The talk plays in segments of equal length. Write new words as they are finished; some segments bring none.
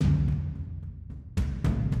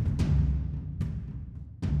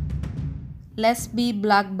Let's be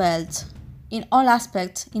black belts in all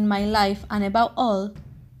aspects in my life, and above all,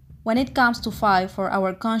 when it comes to fight for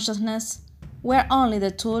our consciousness, we're only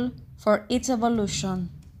the tool for its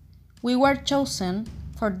evolution. We were chosen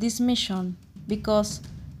for this mission because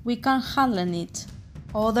we can handle it.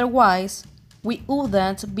 Otherwise, we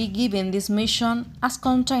wouldn't be given this mission as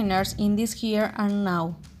containers in this here and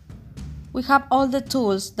now. We have all the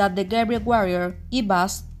tools that the Gabriel Warrior gave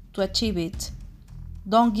us to achieve it.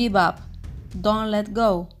 Don't give up. Don't let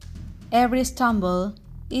go. Every stumble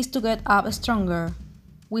is to get up stronger,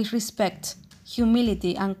 with respect,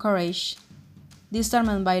 humility, and courage.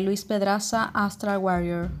 Discernment by Luis Pedraza, Astral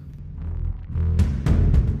Warrior.